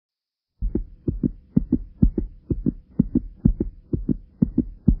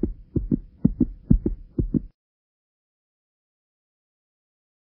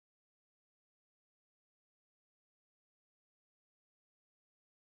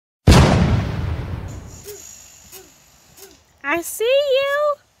I see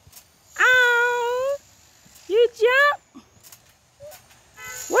you. Oh, you jump.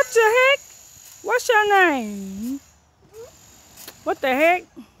 What the heck? What's your name? What the heck?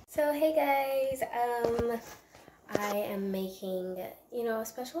 So hey guys, I am making, a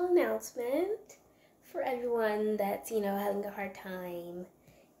special announcement for everyone that's, having a hard time,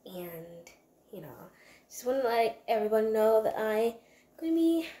 and, just want to let everyone know that I'm going to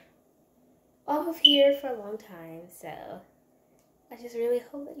be off of here for a long time, so I just really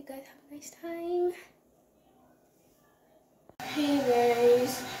hope that you guys have a nice time. Hey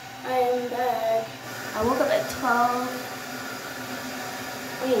guys, I am back. I woke up at 12.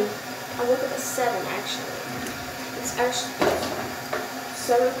 I woke up at 7 actually. It's actually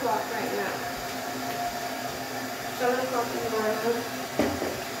 7 o'clock right now. 7 o'clock in the morning.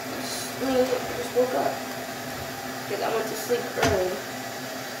 I just woke up because I went to sleep early.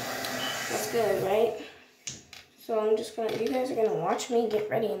 That's good, right? So you guys are gonna watch me get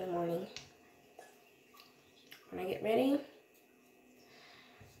ready in the morning. When I get ready, you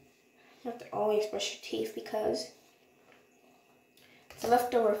have to always brush your teeth because it's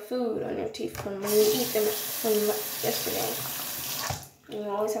leftover food on your teeth from when you eat them from yesterday. And you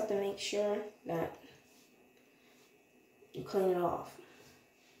always have to make sure that you clean it off.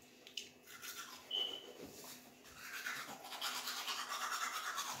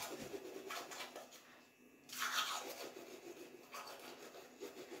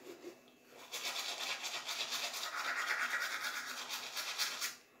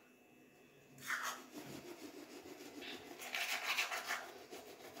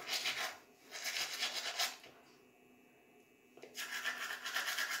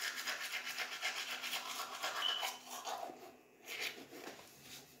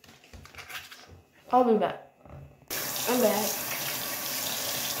 I'll be back. I'm back.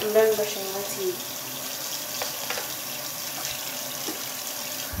 I'm done brushing my teeth.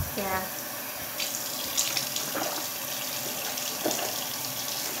 Yeah.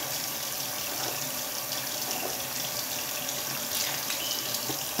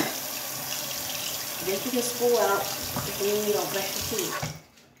 Just because school out doesn't mean you don't brush your teeth.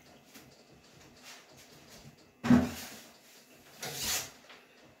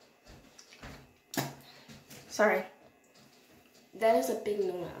 Sorry. That is a big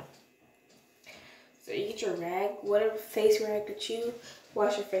no-no. So you get your rag, whatever face rag that you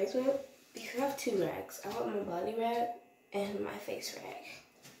wash your face with. You have 2 rags. I have my body rag and my face rag.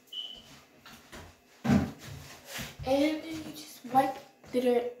 And then you just wipe the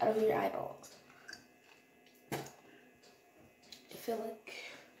dirt out of your eyeballs. I feel like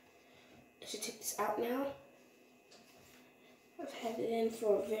I should take this out now. I've had it in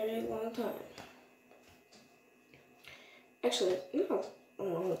for a very long time. Actually, no, a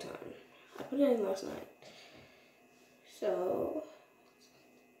long time. I put it in last night. So,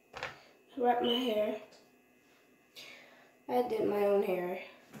 I wrap my hair. I did my own hair.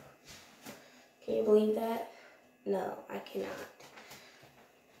 Can you believe that? No, I cannot.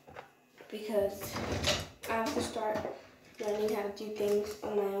 Because I have to start learning how to do things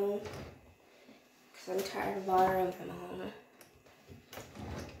on my own. Because I'm tired of borrowing from home.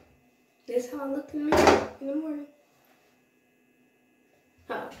 This is how I look in the mirror in the morning.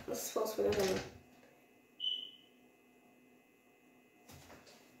 Oh, this is supposed to be the one.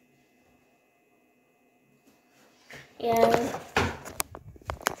 Yeah.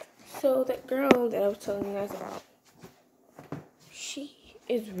 So that girl that I was telling you guys about, she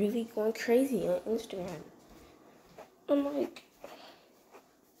is really going crazy on Instagram. I'm like,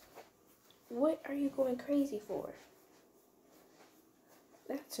 what are you going crazy for?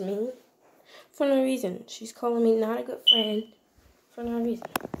 That's me. For no reason. She's calling me not a good friend. For no reason.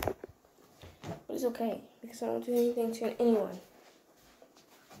 But it's okay, because I don't do anything to anyone.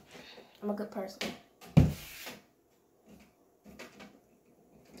 I'm a good person.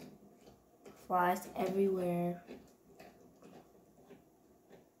 Flies everywhere.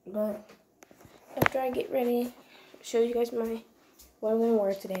 But after I get ready, I'll show you guys my what I'm going to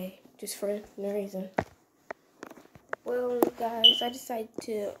wear today, just for no reason. Well, guys, I decided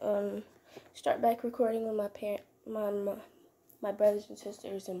to start back recording when my brothers and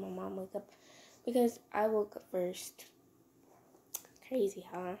sisters and my mom woke up, because I woke up first. Crazy,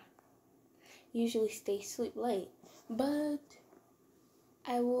 huh? Usually stay asleep late, but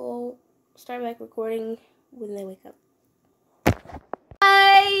I will start back recording when they wake up.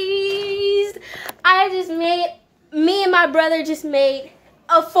 Guys, me and my brother just made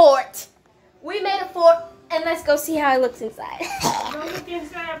a fort. We made a fort, and let's go see how it looks inside. Don't look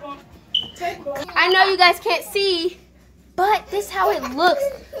inside, I know you guys can't see, But this is how it looks.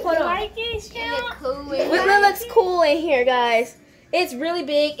 Hold on. Like it, It looks cool in here, guys. It's really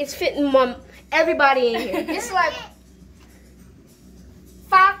big. It's fitting everybody in here. It's like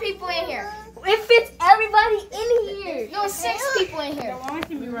 5 people in here. It fits everybody in here. No, 6 people in The here. one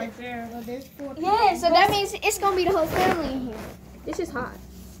can be right there. Well, there's 4 people. Yeah, So that means it's gonna be the whole family in here. This is hot.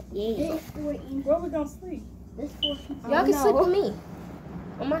 Yeah. There's 4 in. Where we gonna sleep? There's 4 people. Y'all can sleep with me.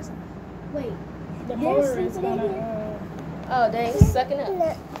 On my side. Wait. The There's motor is something in gonna. Oh, dang. It's sucking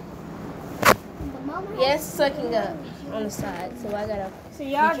up. The mama. Yeah, it's sucking up on the side. So I gotta. So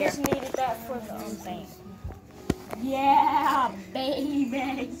y'all Be just needed that for the thing. Yeah,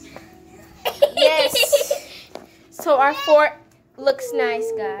 baby. Yes. So our fort looks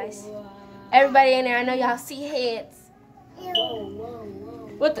nice, guys. Everybody in there, I know y'all see heads.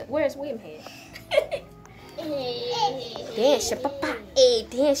 What the? Where's William head? Dance, papa. Hey,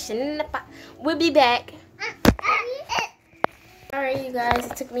 dance, papa. We'll be back. Alright, you guys.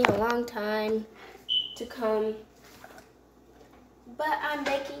 It took me a long time to come, but I'm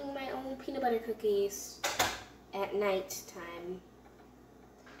baking my own peanut butter cookies at night time.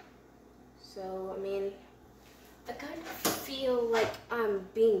 So, I mean, I kind of feel like I'm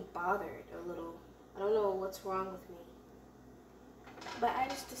being bothered a little. I don't know what's wrong with me. But I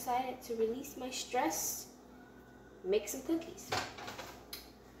just decided to release my stress, make some cookies.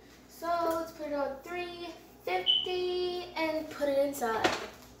 So, let's put it on 350 and put it inside.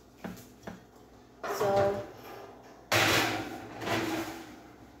 So,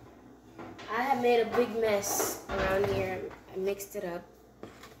 I have made a big mess around here. I mixed it up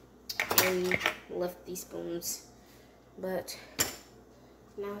and left these spoons, but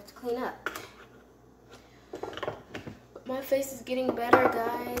now I have to clean up. But my face is getting better,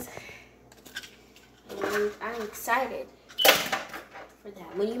 guys, and I'm excited for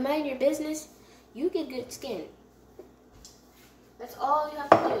that. When you mind your business, you get good skin. That's all you have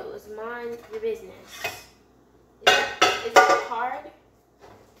to do is mind your business. Is it hard?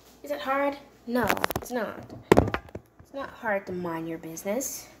 Is it hard? No, it's not. It's not hard to mind your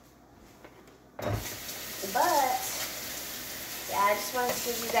business. But, yeah, I just wanted to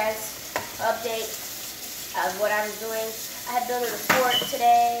give you guys an update of what I was doing. I had built a fort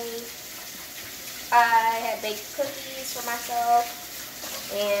today. I had baked cookies for myself.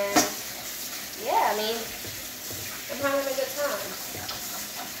 And, yeah, I mean, I'm having a good time.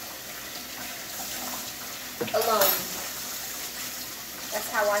 Alone. That's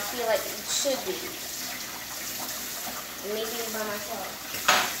how I feel like it should be. Me being by myself.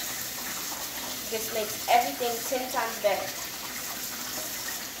 Just makes everything 10 times better.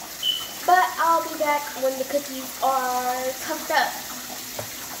 But I'll be back when the cookies are cooked up.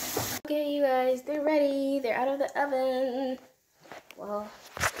 Okay, you guys, they're ready. They're out of the oven. Well,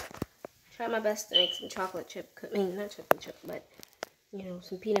 try my best to make some chocolate chip cookies. I mean, not chocolate chip, but, you know,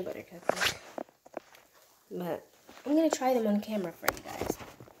 some peanut butter cookies. But I'm going to try them on camera for you guys.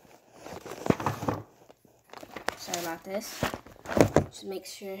 Sorry about this. Just make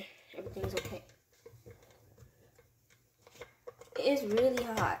sure everything's okay. It is really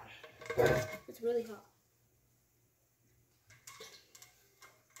hot. It's really hot.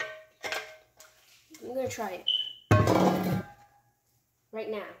 I'm gonna try it right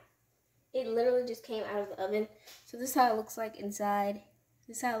now. It literally just came out of the oven. So this is how it looks like inside.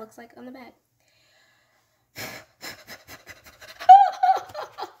 This is how it looks like on the back.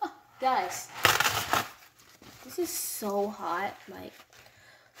 Guys, this is so hot. Like,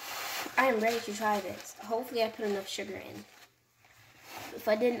 I am ready to try this. Hopefully I put enough sugar in. If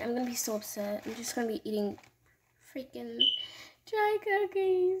I didn't, I'm gonna be so upset. I'm just gonna be eating freaking dry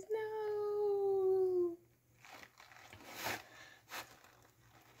cookies. No.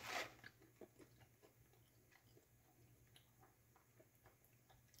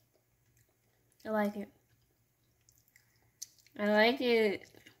 I like it. I like it.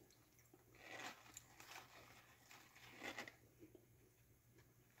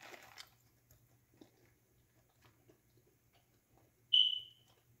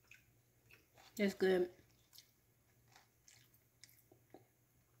 That's good.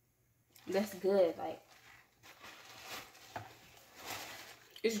 That's good. Like,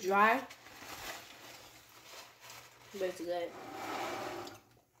 it's dry, but it's good.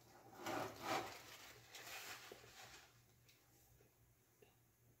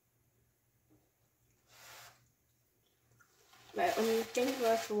 But thank you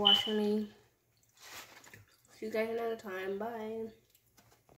guys for watching me. See you guys another time. Bye.